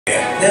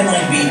there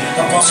might be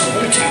a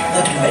possibility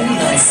that many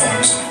life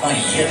forms are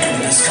yet to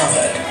be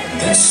discovered.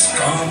 This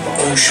calm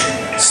ocean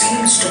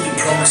seems to be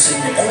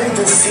promising all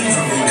the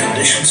favorable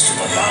conditions to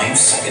the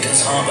lives it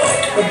has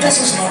harbored. But this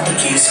is not the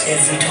case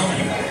every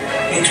time.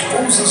 It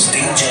poses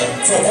danger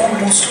for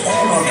almost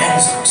all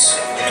organisms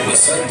to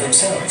assert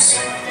themselves.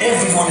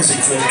 Everyone is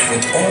equipped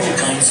with all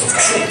kinds of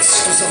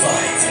traits to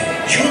survive.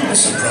 You'll be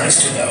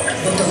surprised to know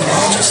that the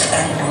largest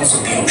animals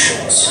of the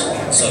oceans,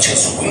 such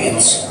as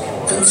whales,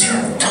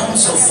 consume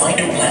tons of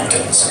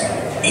phytoplanktons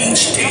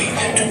each day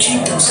to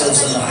keep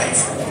themselves alive.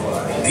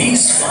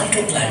 These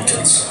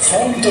phytoplanktons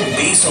form the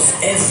base of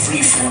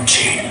every food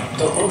chain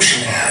the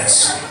ocean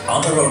has.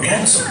 Other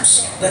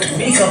organisms that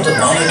make up the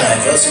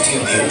biodiversity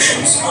of the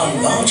oceans are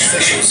large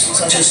fishes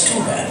such as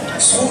tuna,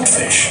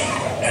 swordfish,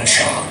 and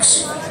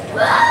sharks.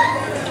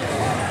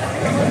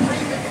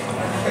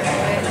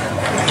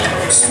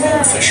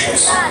 Small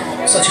fishes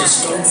such as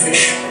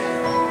stonefish,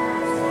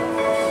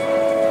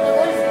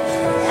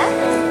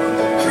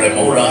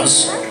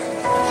 remoras,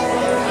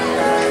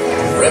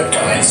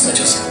 reptiles such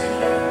as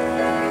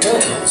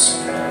turtles,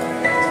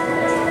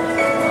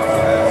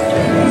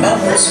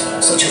 mammals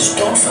such as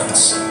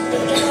dolphins,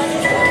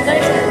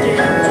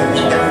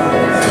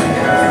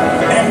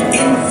 and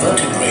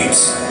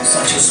invertebrates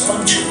such as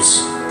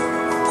sponges,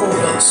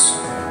 corals,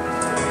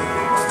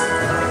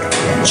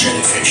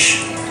 jellyfish,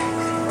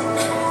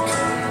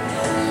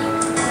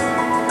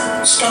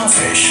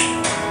 starfish,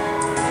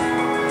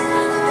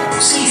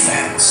 sea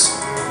fans,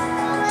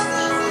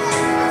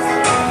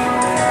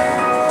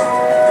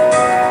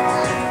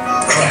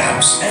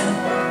 crabs, and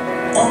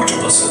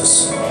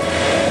octopuses.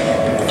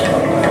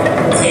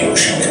 The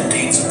ocean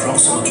contains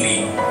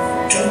approximately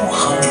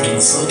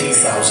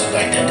 230,000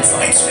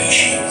 identified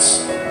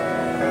species.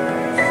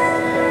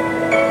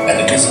 And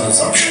it is an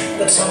assumption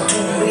that some 2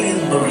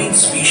 million marine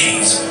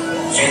species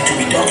yet to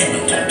be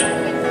documented.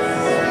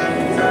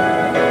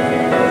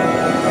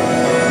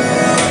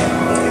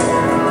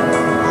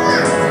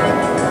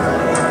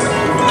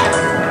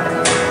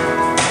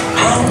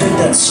 How did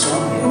that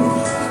stone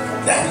move?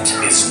 That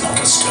is not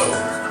a stone.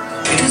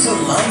 It is a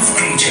live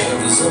creature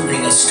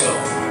resembling a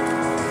stone.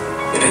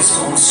 It is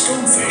called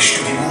stonefish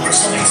to be more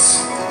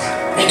precise.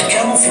 It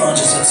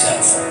camouflages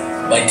itself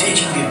by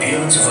taking the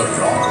appearance of a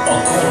rock or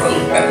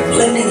coral and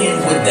blending in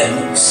with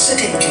them,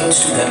 sitting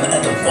close to them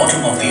at the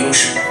bottom of the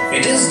ocean.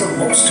 It is the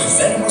most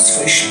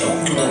venomous fish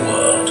known to the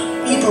world.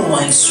 People,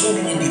 while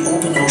swimming in the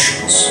open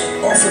oceans,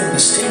 often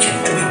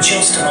mistaken to be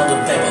just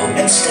another pebble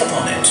and step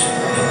on it.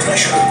 The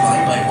pressure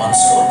applied by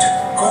one's foot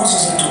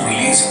causes it to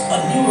release a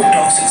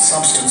neurotoxic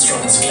substance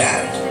from its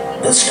gland.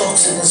 This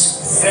toxin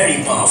is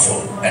very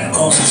powerful and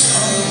causes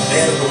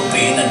unbearable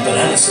pain and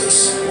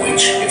paralysis,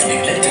 which, if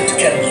neglected,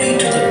 can lead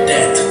to the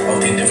death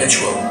of the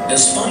individual.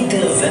 Despite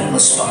their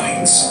venomous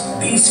spines,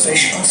 these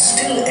fish are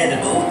still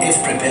edible if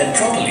prepared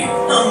properly.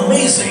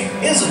 Amazing,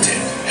 isn't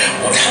it?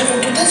 What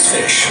happened to this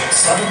fish?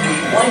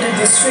 Suddenly, why did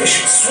this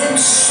fish swim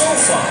so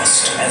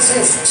fast, as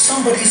if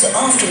somebody's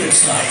after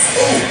its life?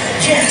 Oh,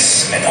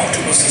 yes, an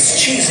octopus is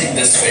chasing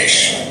this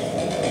fish.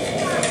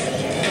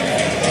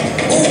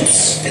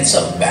 Oops, it's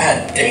a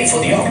bad day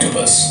for the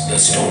octopus. The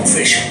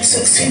stonefish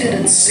succeeded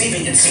in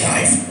saving its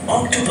life.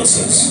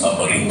 Octopuses are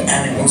marine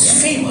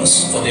animals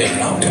famous for their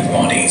rounded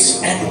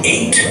bodies and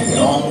 8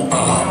 long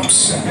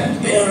arms.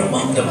 They are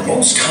among the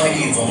most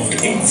highly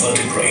evolved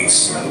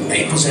invertebrates.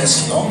 They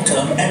possess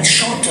long-term and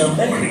short-term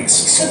memories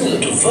similar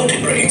to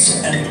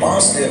vertebrates and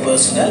pass their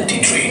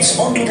personality traits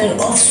onto their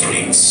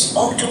offsprings.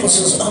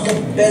 Octopuses are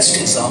the best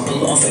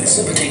example of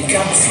exhibiting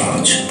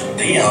camouflage.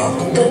 They are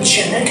the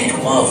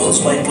genetic marvels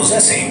by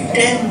possessing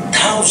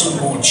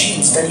 10,000 more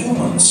genes than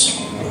humans.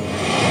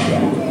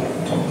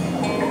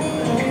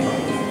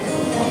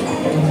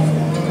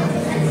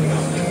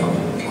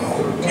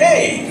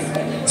 Hey,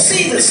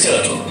 see this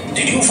turtle.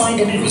 Did you find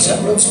any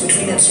resemblance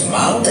between its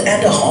mouth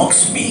and a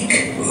hawk's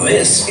beak?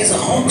 This is a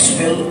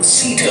hawksbill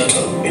sea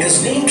turtle. It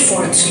is named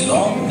for its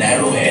long,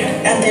 narrow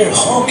head and their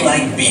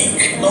hawk-like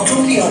beak. Not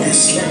only are they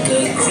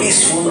slender,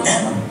 graceful,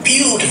 and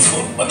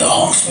beautiful, but the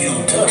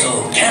hawksbill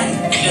turtle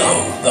can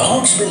glow. The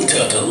hawksbill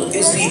turtle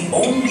is the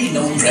only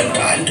known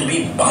reptile to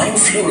be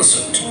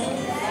biofluorescent.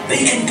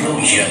 They can glow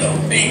yellow,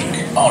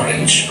 pink,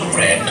 orange,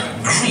 red,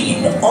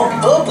 green, or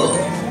purple.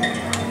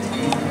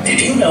 Did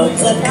you know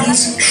that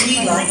these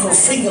tree-like or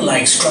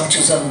finger-like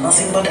structures are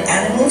nothing but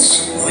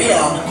animals? They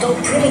are the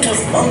primitive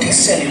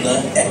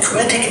multicellular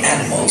aquatic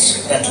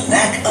animals that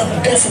lack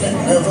a definite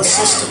nervous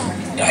system,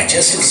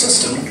 digestive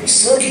system,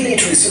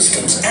 circulatory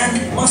systems,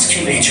 and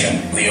musculature.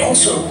 They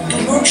also do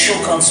not show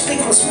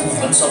conspicuous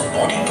movements of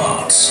body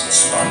parts.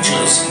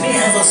 Sponges may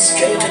have a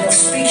skeleton of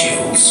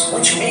spicules,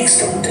 which makes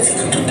them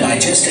difficult to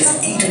digest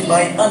if eaten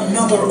by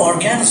another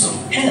organism.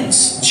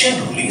 Hence,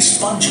 generally,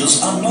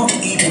 sponges are not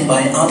eaten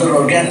by other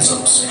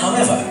organisms.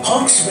 However,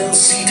 hawksbill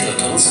sea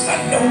turtles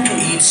are known to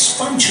eat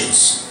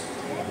sponges.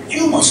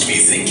 You must be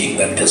thinking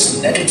that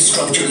this netted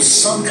structure is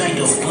some kind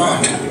of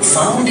plant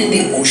found in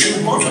the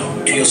ocean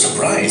bottom. To your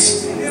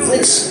surprise,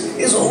 this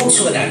is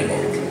also an animal.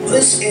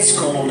 This is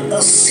called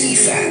a sea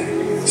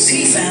fan.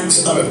 Sea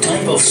fans are a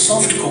type of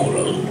soft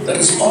coral that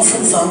is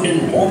often found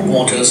in warm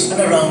waters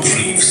and around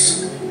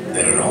reefs.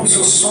 There are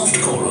also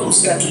soft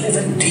corals that live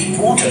in deep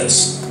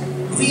waters.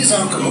 These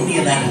are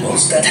colonial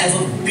animals that have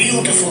a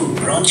beautiful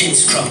branching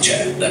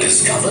structure that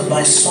is covered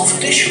by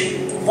soft tissue.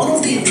 One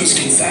of the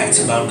interesting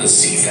facts about the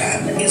sea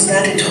fan is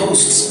that it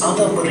hosts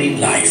other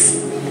marine life.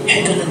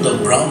 Hidden in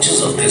the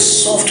branches of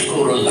this soft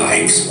coral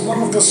lies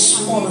one of the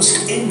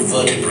smallest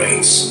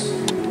invertebrates.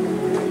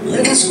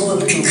 Let us go a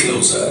little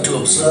closer to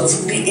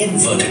observe the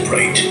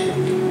invertebrate.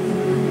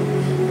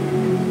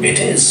 It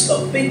is a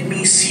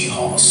pygmy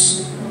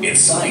seahorse.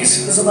 Its size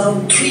is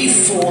about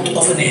 3/4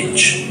 of an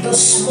inch. The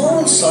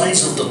small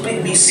size of the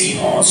pygmy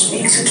seahorse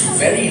makes it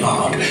very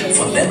hard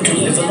for them to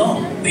live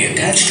alone. They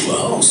attach to a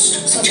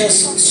host, such as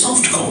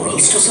soft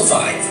corals, to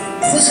survive.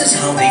 This is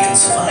how they can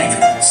survive,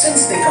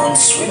 since they can't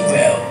swim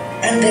well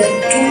and they're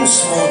too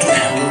small to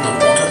handle the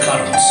water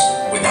currents.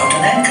 Without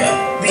an anchor,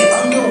 the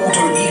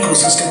underwater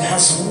ecosystem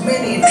has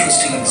many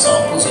interesting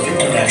examples of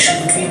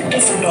interaction between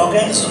different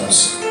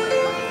organisms.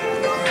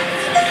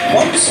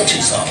 One such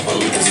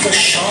example is the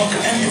shark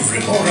and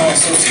remora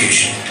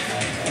association.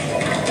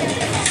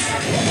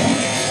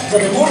 The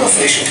remora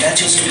fish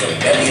attaches to the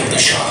belly of the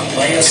shark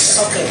by a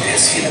sucker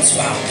disc in its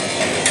mouth.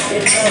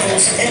 It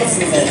travels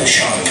everywhere the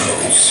shark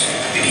goes.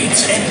 It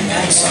eats any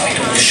parasite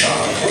on the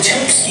shark, which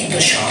helps keep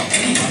the shark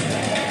clean.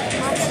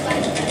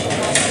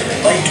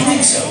 By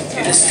doing so,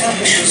 it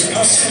establishes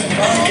a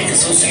symbiotic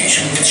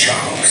association with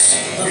sharks.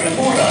 The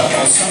remora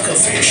or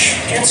suckerfish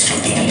gets to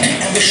eat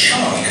and the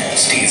shark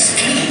stays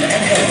clean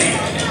and healthy.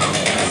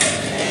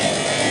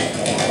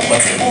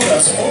 But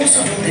remoras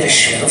also do their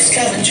share of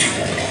scavenging.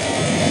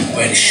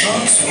 When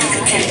sharks make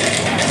a kill,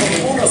 the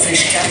remora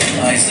fish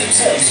capitalize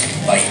themselves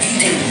by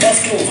eating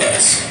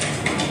leftovers.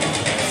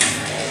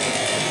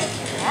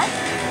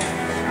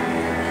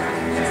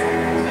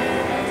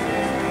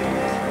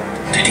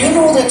 Did you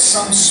know that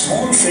some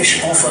small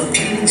fish offer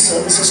cleaning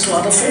services to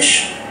other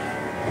fish?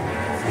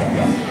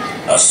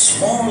 A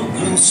small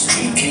blue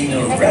street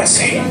cleaner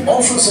wrasse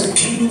offers a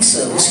cleaning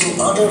service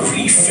to other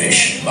reef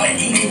fish by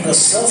eating the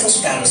surface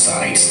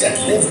parasites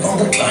that live on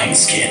the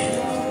client's skin.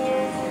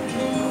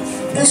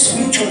 This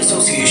mutual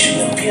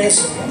association appears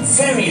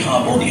very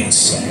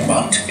harmonious,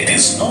 but it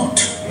is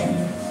not.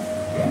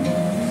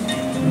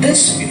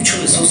 This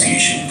mutual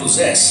association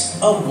possesses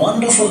a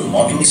wonderful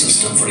model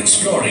system for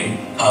exploring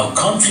how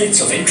conflicts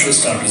of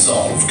interest are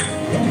resolved.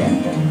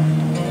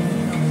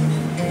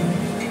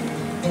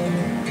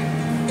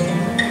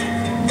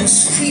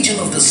 This region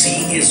of the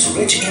sea is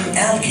rich in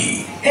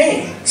algae.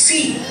 Hey,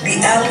 see, the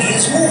algae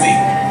is moving.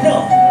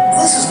 No,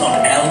 this is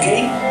not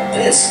algae.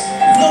 This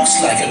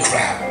looks like a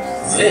crab.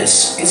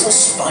 This is a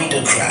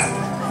spider crab.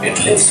 It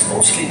lives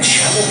mostly in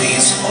shallow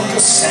bays on the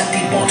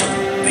sandy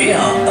bottom. They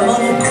are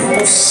among a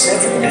group of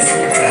 7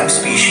 different crab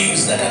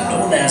species that are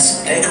known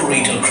as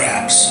decorator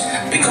crabs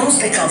because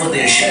they cover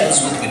their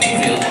shells with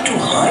material to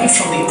hide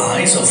from the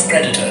eyes of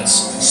predators.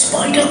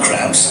 Spider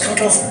crabs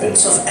cut off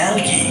bits of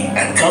algae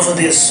and cover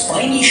their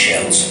spiny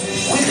shells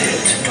with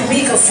it to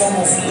make a form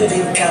of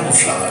living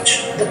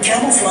camouflage. The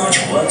camouflage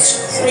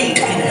works great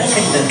in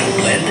helping them to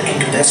blend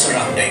into their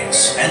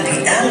surroundings, and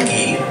the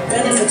algae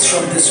benefits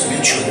from this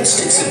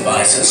mutualistic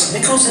symbiosis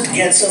because it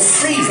gets a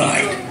free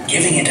ride,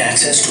 giving it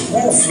access to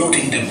more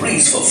floating debris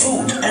for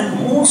food and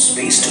more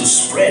space to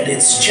spread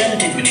its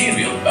genetic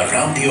material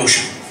around the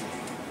ocean.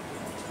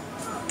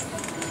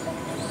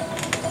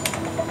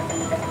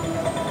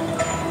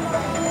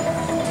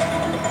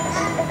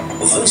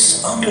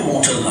 This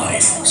underwater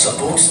life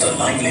supports the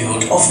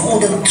livelihood of more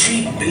than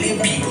 3 billion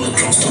people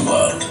across the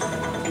world.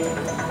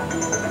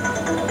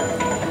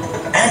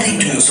 Adding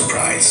to your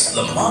surprise,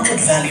 the market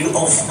value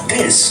of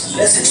this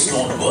less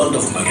explored world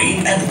of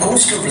marine and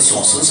coastal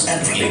resources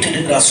and related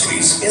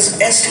industries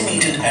is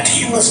estimated at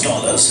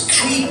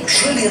 $3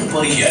 trillion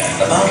per year,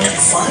 about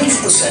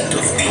 5%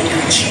 of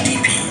global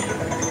GDP.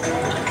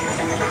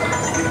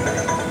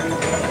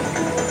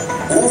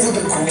 Over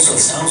the course of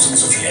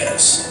thousands of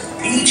years,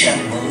 each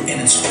animal in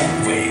its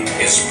own way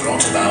is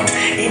brought about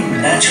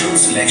in natural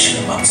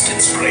selection amongst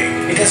its prey.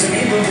 It has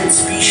enabled its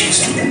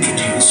species to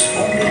reproduce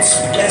only its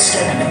best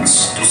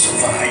elements to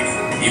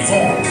survive,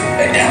 evolve,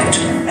 adapt,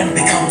 and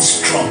become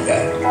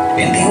stronger.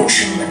 In the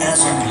ocean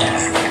as on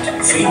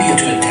land, failure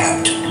to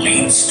adapt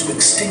leads to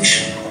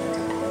extinction.